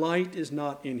because the light is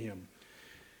not in him.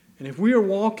 And if we are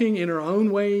walking in our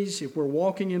own ways, if we're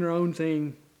walking in our own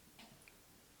thing,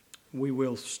 we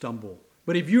will stumble.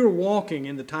 But if you're walking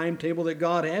in the timetable that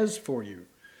God has for you,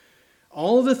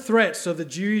 all the threats of the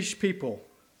Jewish people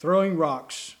throwing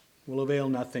rocks will avail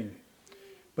nothing.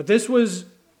 But it was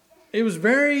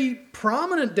very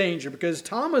prominent danger because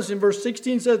Thomas in verse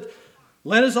 16 said,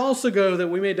 let us also go that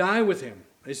we may die with him.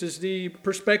 This is the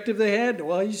perspective they had.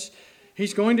 Well,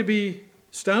 he's going to be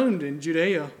stoned in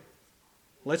Judea.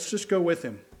 Let's just go with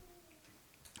him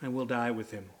and we'll die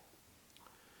with him.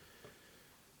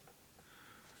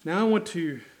 Now I want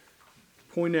to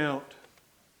point out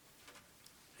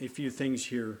a few things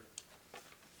here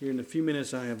in the few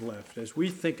minutes I have left as we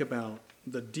think about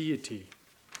the deity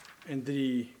and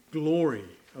the glory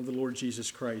of the Lord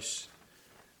Jesus Christ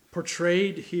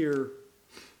portrayed here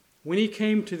when he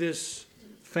came to this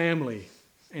family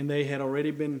and he had already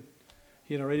been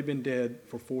dead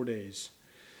for 4 days.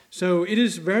 So it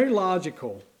is very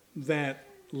logical that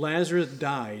Lazarus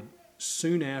died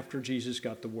soon after Jesus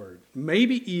got the word.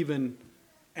 Maybe even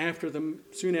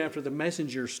soon after the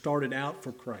messenger started out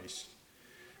for Christ.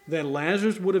 That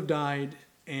Lazarus would have died,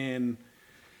 and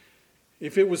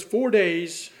if it was 4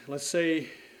 days, let's say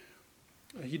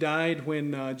he died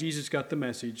when Jesus got the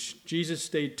message. Jesus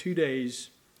stayed 2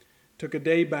 days, took a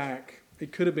day back.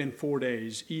 It could have been 4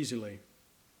 days easily.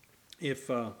 If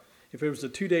it was a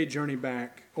 2-day journey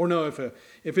back, or no,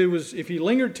 if he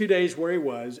lingered 2 days where he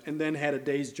was and then had a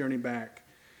day's journey back,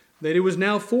 that it was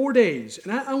now 4 days.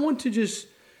 And I want to just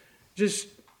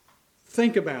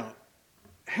think about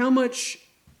how much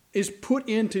is put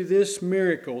into this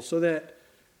miracle so that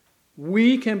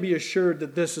we can be assured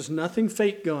that this is nothing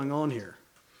fake going on here.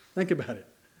 Think about it.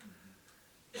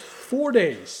 4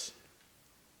 days.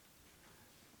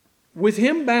 With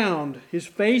him bound, his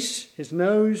face, his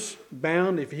nose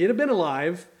bound. If he had been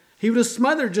alive, he would have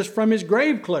smothered just from his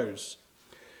grave clothes.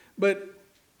 But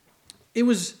it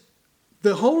was,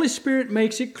 the Holy Spirit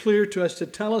makes it clear to us to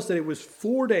tell us that it was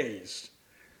 4 days.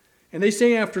 And they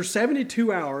say after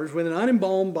 72 hours with an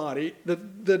unembalmed body,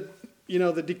 the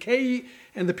decay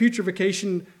and the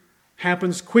putrefaction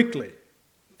happens quickly,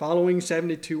 following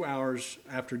 72 hours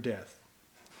after death,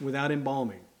 without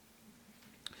embalming.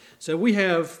 So we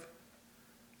have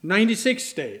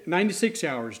 96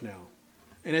 hours now.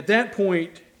 And at that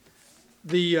point,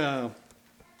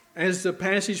 as the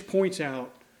passage points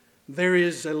out, there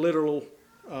is a literal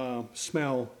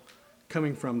smell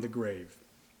coming from the grave.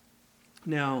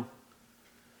 Now,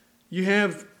 you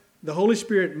have the Holy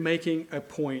Spirit making a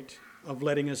point of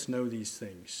letting us know these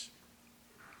things.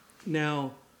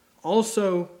 Now,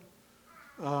 also,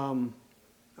 I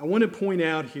want to point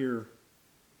out here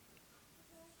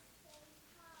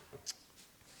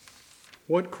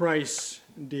what Christ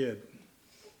did.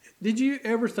 Did you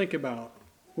ever think about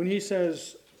when he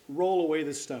says, roll away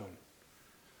the stone?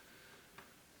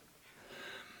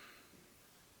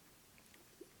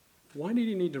 Why did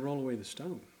he need to roll away the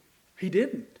stone? He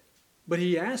didn't. But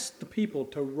he asked the people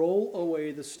to roll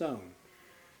away the stone.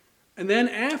 And then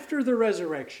after the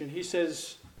resurrection, he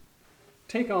says,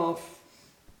 take off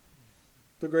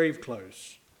the grave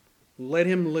clothes. Let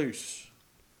him loose.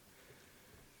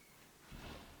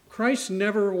 Christ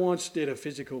never once did a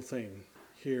physical thing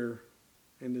here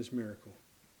in this miracle,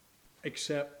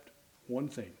 except one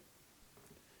thing.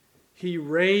 He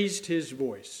raised his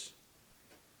voice.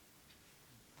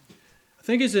 I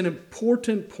think it's an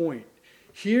important point.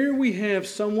 Here we have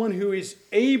someone who is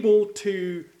able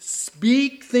to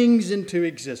speak things into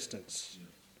existence.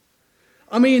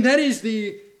 I mean, that is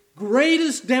the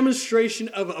greatest demonstration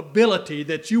of ability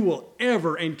that you will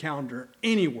ever encounter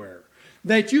anywhere.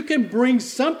 That you can bring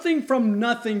something from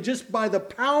nothing just by the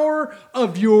power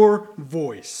of your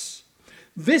voice.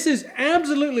 This is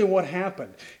absolutely what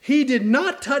happened. He did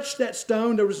not touch that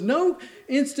stone. There was no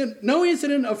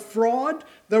incident of fraud.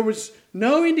 There was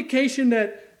no indication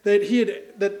that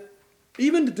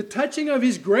even the touching of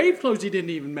his grave clothes he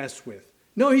didn't even mess with.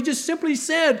 No, he just simply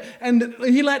said, and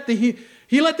he let the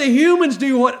humans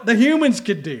do what the humans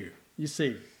could do, you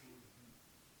see.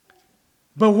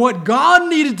 But what God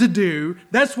needed to do,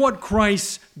 that's what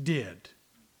Christ did.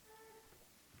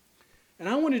 And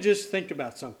I want to just think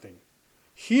about something.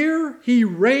 Here he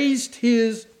raised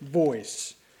his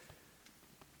voice.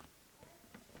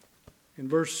 In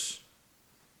verse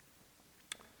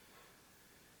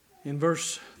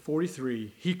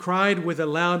 43, he cried with a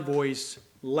loud voice,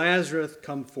 Lazarus,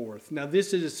 come forth. Now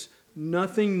this is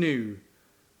nothing new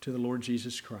to the Lord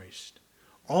Jesus Christ.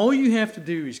 All you have to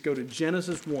do is go to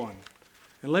Genesis 1.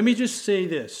 And let me just say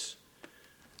this.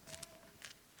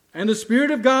 And the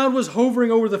Spirit of God was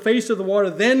hovering over the face of the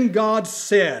water. Then God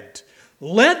said,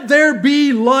 let there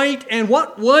be light. And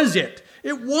what was it?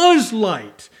 It was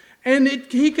light. And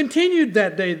he continued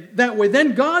that way.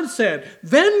 Then God said,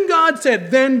 then God said,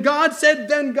 then God said,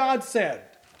 then God said.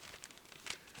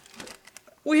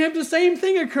 We have the same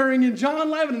thing occurring in John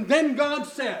 11. And then God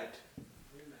said.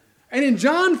 And in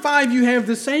John 5, you have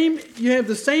the same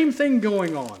thing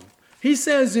going on. He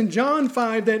says in John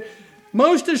 5 that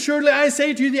most assuredly I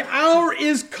say to you, the hour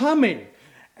is coming,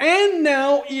 and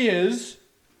now is,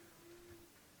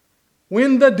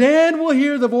 when the dead will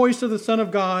hear the voice of the Son of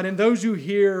God, and those who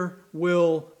hear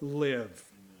will live.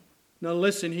 Now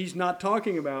listen, he's not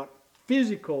talking about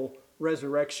physical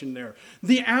resurrection there.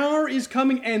 The hour is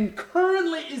coming and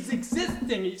currently is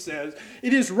existing, he says.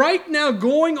 It is right now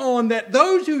going on that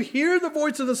those who hear the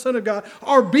voice of the Son of God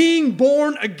are being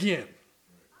born again.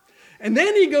 And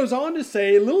then he goes on to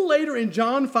say, a little later in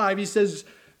John 5, he says,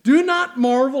 do not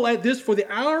marvel at this, for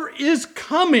the hour is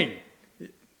coming.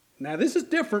 Now this is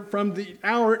different from the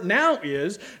hour now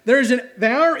is. The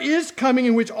hour is coming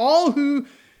in which all who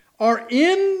are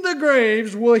in the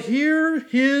graves will hear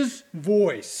his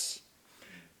voice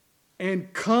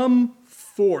and come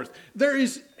forth. There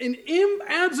is an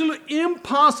absolute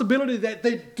impossibility that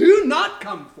they do not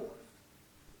come forth.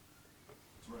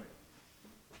 That's right.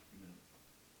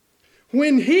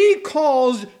 When he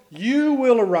calls, you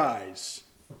will arise.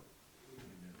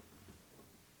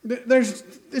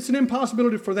 It's an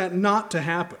impossibility for that not to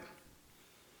happen.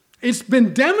 It's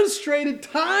been demonstrated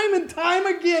time and time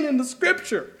again in the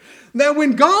Scripture that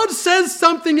when God says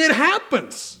something, it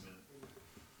happens.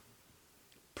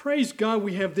 Praise God,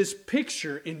 we have this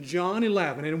picture in John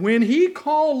 11. And when he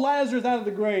called Lazarus out of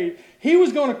the grave, he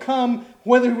was going to come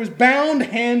whether he was bound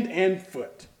hand and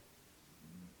foot.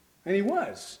 And he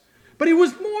was. But he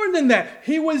was more than that.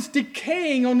 He was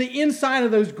decaying on the inside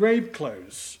of those grave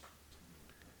clothes.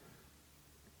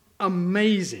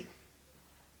 Amazing.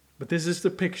 But this is the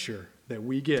picture that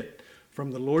we get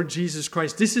from the Lord Jesus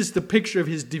Christ. This is the picture of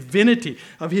his divinity,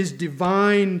 of his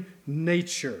divine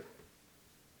nature.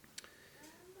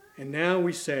 And now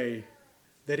we say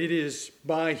that it is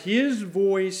by his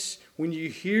voice, when you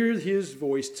hear his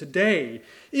voice today,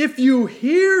 if you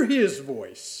hear his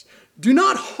voice, do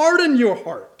not harden your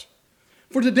heart.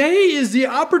 For today is the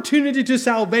opportunity to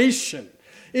salvation.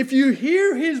 If you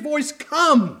hear his voice,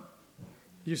 come,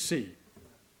 you see.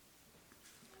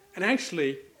 And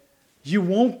actually, you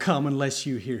won't come unless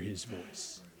you hear his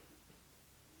voice.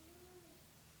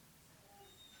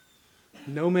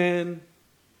 No man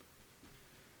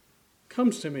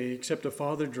comes to me except the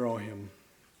Father draw him,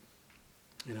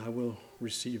 and I will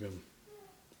receive him.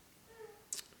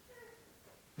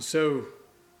 So,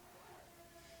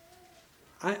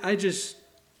 I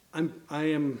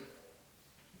am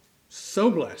so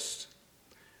blessed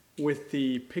with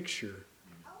the picture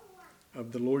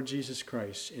of the Lord Jesus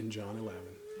Christ in John 11.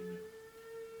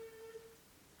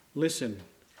 Listen,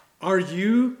 are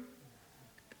you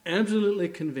absolutely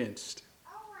convinced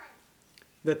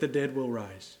that the dead will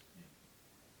rise?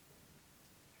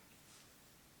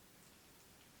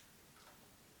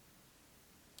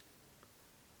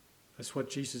 That's what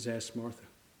Jesus asked Martha.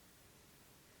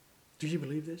 Do you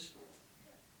believe this?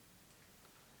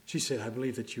 She said, I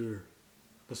believe that you're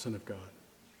the Son of God.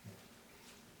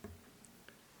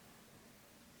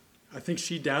 I think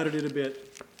she doubted it a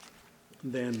bit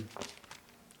then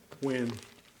when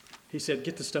he said,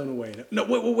 get the stone away. No,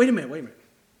 wait a minute.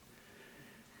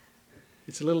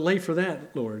 It's a little late for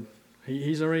that, Lord.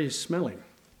 He's already smelling.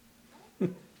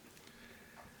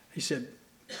 He said,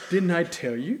 didn't I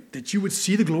tell you that you would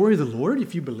see the glory of the Lord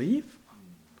if you believe?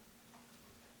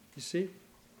 You see?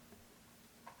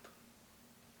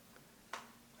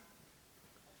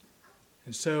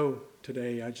 And so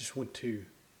today I just want to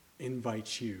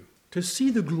invite you to see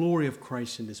the glory of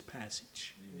Christ in this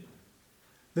passage. Amen.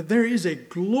 That there is a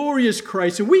glorious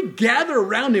Christ, and we gather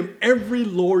around him every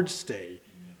Lord's Day.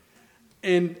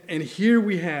 And here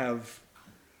we have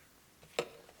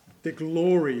the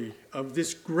glory of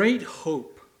this great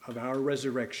hope of our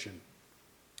resurrection.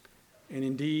 And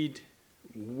indeed,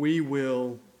 we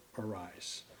will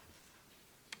arise.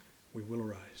 We will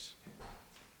arise.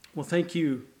 Well, thank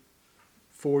you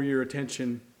for your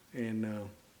attention, and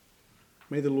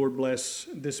may the Lord bless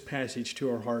this passage to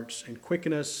our hearts and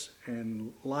quicken us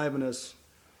and liven us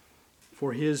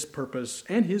for his purpose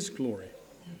and his glory.